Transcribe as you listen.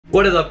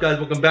What is up, guys?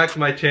 Welcome back to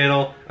my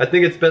channel. I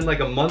think it's been like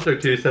a month or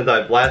two since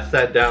I've last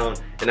sat down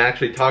and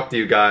actually talked to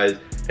you guys,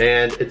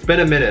 and it's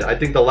been a minute. I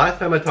think the last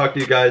time I talked to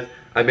you guys,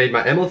 I made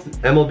my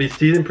MLB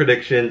season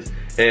predictions,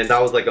 and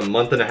that was like a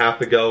month and a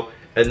half ago,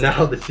 and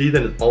now the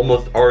season is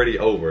almost already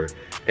over,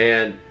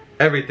 and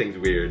everything's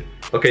weird.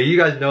 Okay, you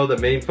guys know the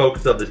main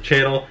focus of this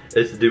channel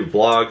is to do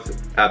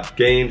vlogs at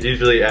games,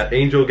 usually at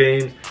Angel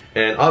games,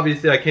 and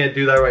obviously I can't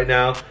do that right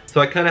now, so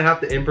I kind of have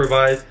to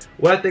improvise.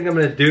 What I think I'm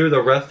going to do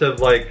the rest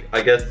of, like,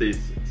 I guess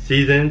these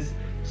seasons,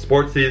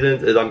 sports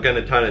seasons, is I'm going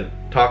to kind of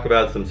talk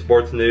about some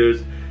sports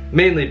news,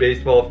 mainly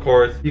baseball, of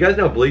course. You guys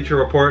know Bleacher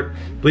Report?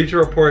 Bleacher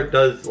Report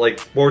does like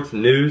sports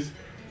news,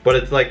 but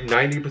it's like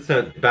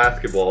 90%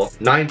 basketball,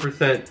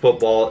 9%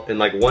 football, and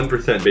like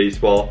 1%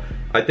 baseball.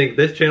 I think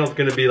this channel is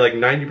going to be like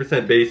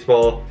 90%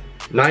 baseball,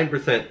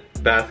 9%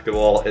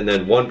 basketball, and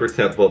then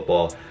 1%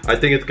 football. I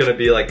think it's going to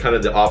be like kind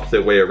of the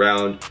opposite way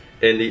around,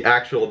 and the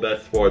actual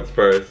best sports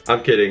first.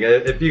 I'm kidding.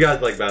 If you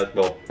guys like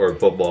basketball or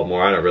football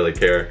more, I don't really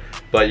care.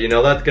 But you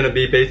know, that's going to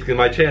be basically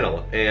my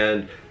channel.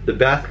 And the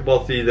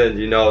basketball season,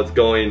 you know, it's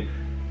going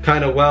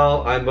kind of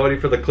well. I'm voting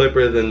for the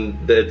Clippers,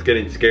 and it's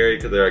getting scary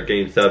because they're at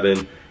Game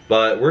 7.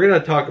 But we're going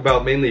to talk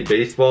about mainly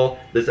baseball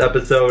this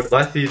episode.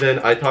 Last season,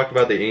 I talked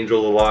about the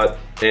Angels a lot,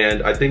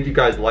 and I think you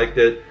guys liked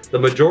it. The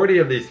majority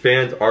of these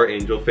fans are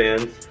Angel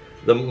fans.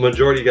 The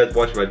majority of you guys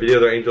watching my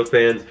videos are Angels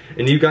fans,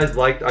 and you guys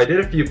liked, I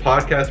did a few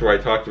podcasts where I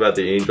talked about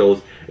the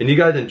Angels, and you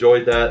guys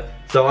enjoyed that.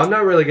 So I'm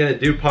not really going to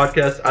do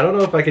podcasts. I don't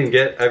know if I can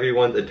get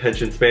everyone's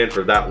attention span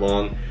for that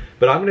long,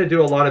 but I'm going to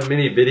do a lot of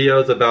mini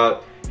videos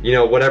about, you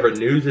know, whatever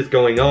news is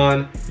going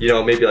on, you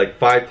know, maybe like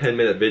 5-10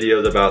 minute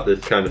videos about this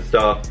kind of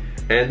stuff.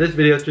 And this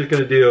video is just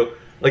going to do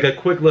like a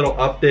quick little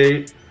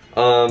update.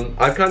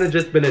 I've kind of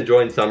just been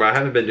enjoying summer. I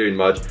haven't been doing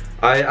much.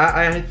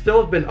 I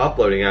still have been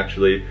uploading,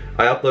 actually.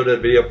 I uploaded a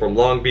video from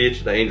Long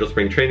Beach, the Angel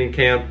Spring Training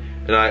Camp,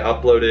 and I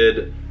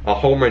uploaded a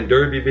home run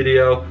derby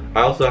video.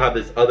 I also have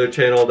this other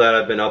channel that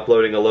I've been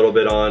uploading a little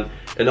bit on.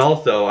 And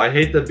also, I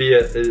hate to be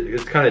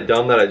it's kind of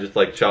dumb that I just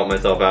like shout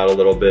myself out a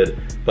little bit,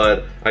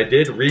 but I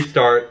did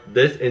restart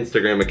this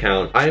Instagram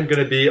account. I am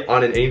going to be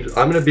on an Angel,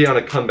 I'm going to be on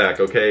a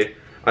comeback, okay?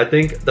 I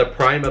think the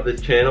prime of this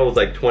channel was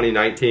like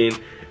 2019,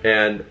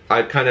 and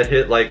I've kind of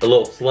hit like a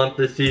little slump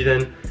this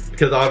season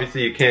because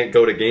obviously you can't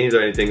go to games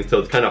or anything, so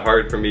it's kind of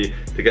hard for me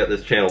to get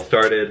this channel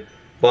started.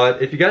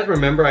 But if you guys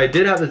remember, I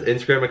did have this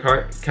Instagram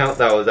account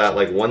that was at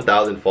like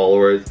 1,000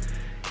 followers,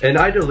 and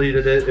I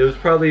deleted it. It was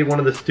probably one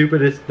of the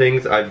stupidest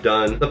things I've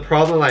done. The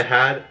problem I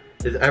had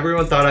is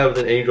everyone thought I was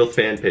an Angels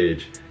fan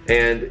page,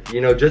 and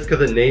you know, just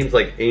because the name's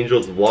like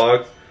Angels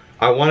Vlogs,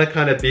 I want to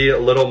kind of be a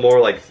little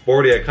more like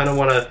sporty. I kind of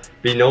want to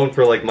be known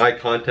for like my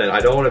content. I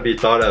don't want to be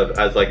thought of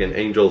as like an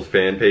Angels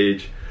fan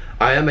page.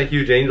 I am a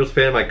huge Angels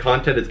fan. My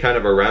content is kind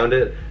of around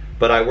it,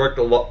 but I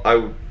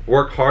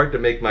work hard to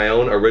make my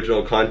own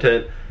original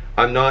content.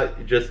 I'm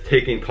not just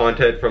taking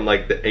content from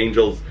like the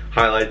Angels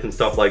highlights and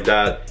stuff like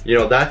that. You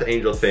know, that's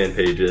Angels fan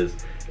pages.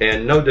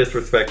 And no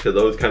disrespect to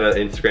those kind of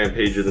Instagram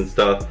pages and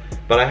stuff,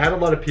 but I had a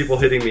lot of people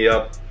hitting me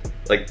up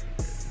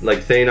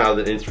like saying I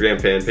was an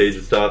Instagram fan page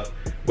and stuff,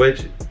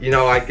 which, you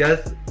know, I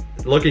guess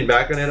looking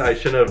back on it, I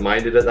shouldn't have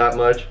minded it that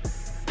much,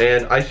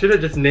 and I should have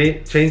just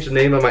changed the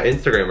name of my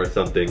Instagram or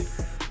something.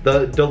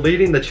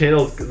 Deleting the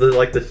channel is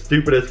like the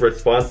stupidest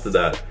response to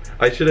that.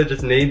 I should have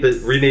just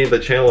renamed the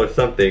channel or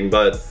something,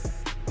 but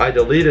I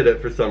deleted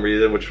it for some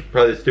reason, which is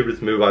probably the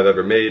stupidest move I've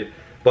ever made.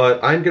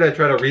 But I'm gonna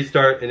try to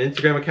restart an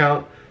Instagram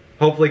account,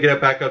 hopefully get it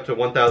back up to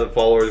 1,000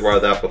 followers where I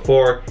was at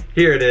before.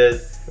 Here it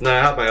is. And then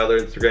I have my other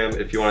Instagram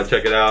if you want to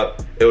check it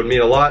out. It would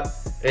mean a lot.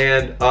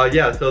 And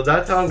yeah, so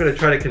that's how I'm going to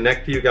try to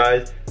connect to you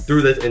guys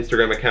through this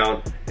Instagram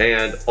account.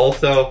 And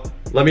also,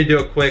 let me do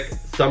a quick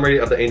summary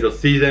of the Angels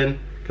season,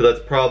 because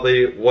that's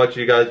probably what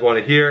you guys want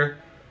to hear.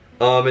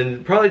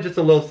 And probably just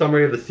a little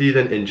summary of the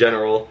season in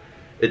general.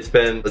 It's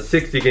been a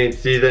 60-game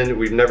season.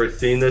 We've never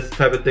seen this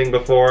type of thing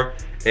before.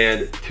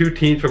 And 2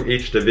 teams from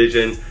each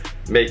division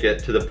make it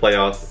to the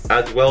playoffs,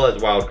 as well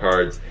as wild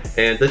cards.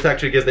 And this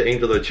actually gives the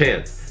Angels a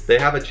chance. They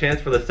have a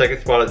chance for the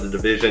 2nd spot of the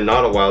division,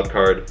 not a wild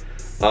card.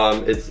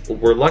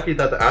 We're lucky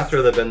that the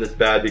Astros have been this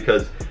bad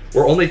because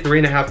we're only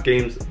 3.5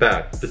 games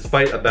back,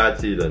 despite a bad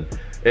season.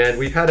 And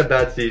we've had a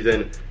bad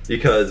season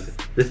because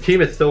this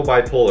team is so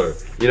bipolar.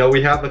 You know,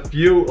 we have a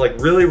few like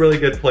really, really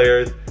good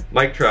players: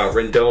 Mike Trout,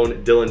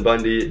 Rendon, Dylan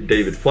Bundy,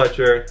 David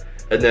Fletcher,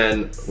 and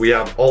then we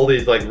have all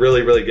these like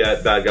really, really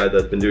bad guys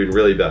that's been doing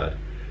really bad.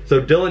 So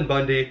Dylan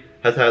Bundy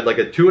has had like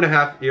a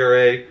 2.5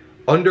 ERA,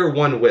 under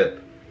 1 WHIP.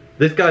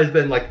 This guy's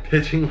been like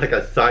pitching like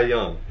a Cy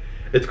Young.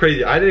 It's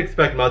crazy. I didn't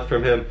expect much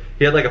from him.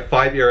 He had like a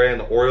 5 ERA in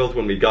the Orioles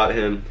when we got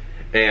him,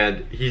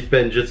 and he's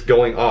been just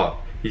going off.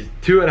 He's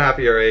 2.5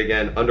 ERA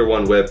again, under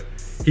 1 WHIP.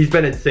 He's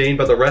been insane,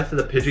 but the rest of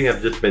the pitching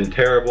have just been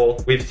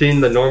terrible. We've seen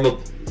the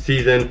normal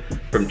season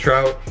from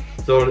Trout.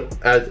 So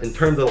as in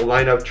terms of the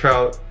lineup,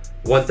 Trout,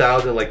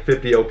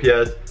 1,050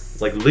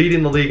 OPS, like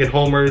leading the league in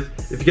homers.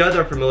 If you guys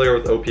are familiar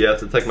with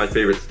OPS, it's like my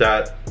favorite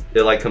stat.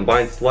 It like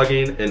combines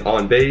slugging and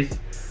on base,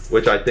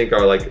 which I think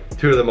are like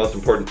 2 of the most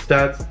important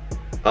stats.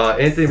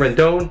 Anthony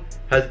Rendon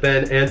has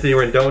been Anthony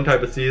Rendon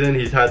type of season.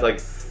 He's had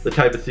like the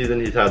type of season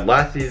he's had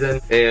last season.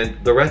 And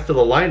the rest of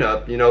the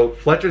lineup, you know,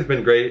 Fletcher's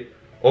been great.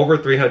 Over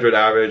 300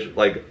 average,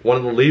 like one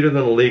of the leaders in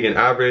the league in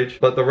average.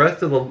 But the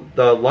rest of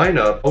the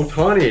lineup,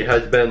 Ohtani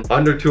has been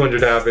under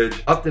 200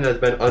 average. Upton has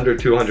been under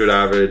 200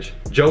 average.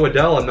 Joe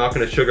Adell, I'm not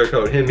going to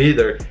sugarcoat him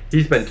either.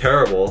 He's been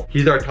terrible.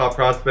 He's our top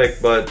prospect,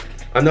 but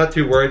I'm not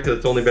too worried because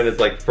it's only been his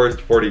like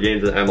first 40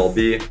 games in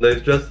MLB.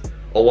 There's just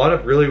a lot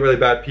of really, really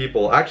bad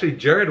people. Actually,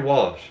 Jared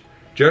Walsh,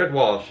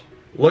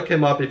 look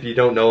him up if you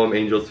don't know him,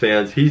 Angels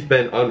fans. He's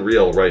been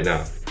unreal right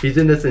now. He's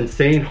in this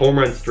insane home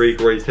run streak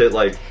where he's hit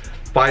like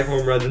 5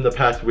 home runs in the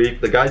past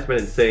week. The guy's been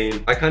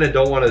insane. I kind of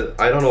don't want to,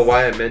 I don't know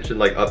why I mentioned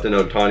like Upton,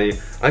 Ohtani.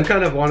 I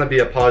kind of want to be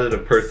a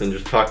positive person,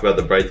 just talk about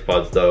the bright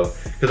spots though.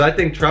 Because I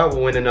think Trout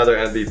will win another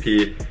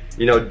MVP.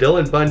 You know,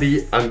 Dylan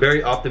Bundy, I'm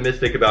very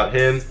optimistic about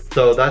him.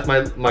 So that's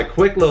my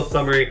quick little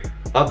summary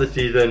of the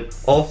season.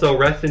 Also,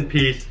 rest in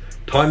peace,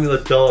 Tommy La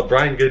Stella,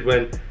 Brian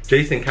Goodwin,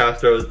 Jason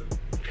Castro,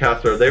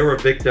 they were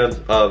victims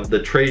of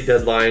the trade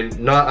deadline.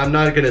 I'm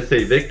not gonna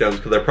say victims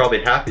because they're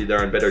probably happy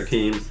they're on better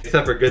teams.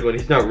 Except for Goodwin,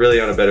 he's not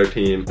really on a better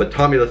team. But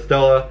Tommy La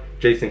Stella,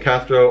 Jason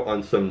Castro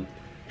on some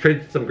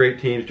great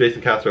teams. Jason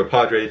Castro,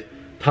 Padres,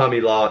 Tommy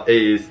Law,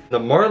 A's. The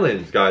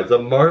Marlins, guys, the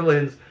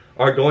Marlins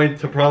are going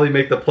to probably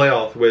make the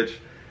playoffs, which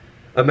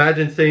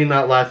imagine saying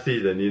that last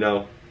season, you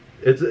know?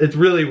 It's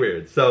really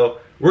weird. So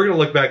we're gonna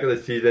look back at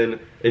this season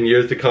in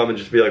years to come and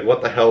just be like,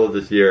 what the hell is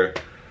this year?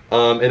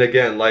 And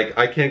again, like,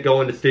 I can't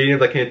go into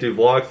stadiums, I can't do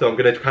vlogs, so I'm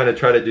gonna kind of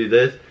try to do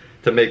this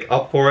to make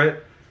up for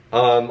it.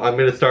 I'm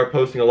gonna start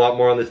posting a lot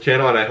more on this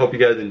channel, and I hope you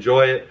guys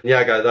enjoy it.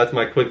 Yeah, guys, that's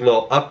my quick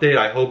little update.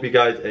 I hope you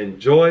guys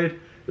enjoyed.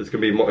 There's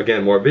gonna be more,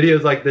 again, more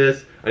videos like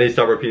this. I need to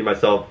stop repeating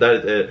myself. That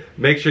is it.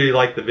 Make sure you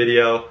like the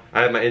video.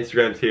 I have my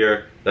Instagrams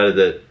here. That is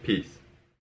it. Peace.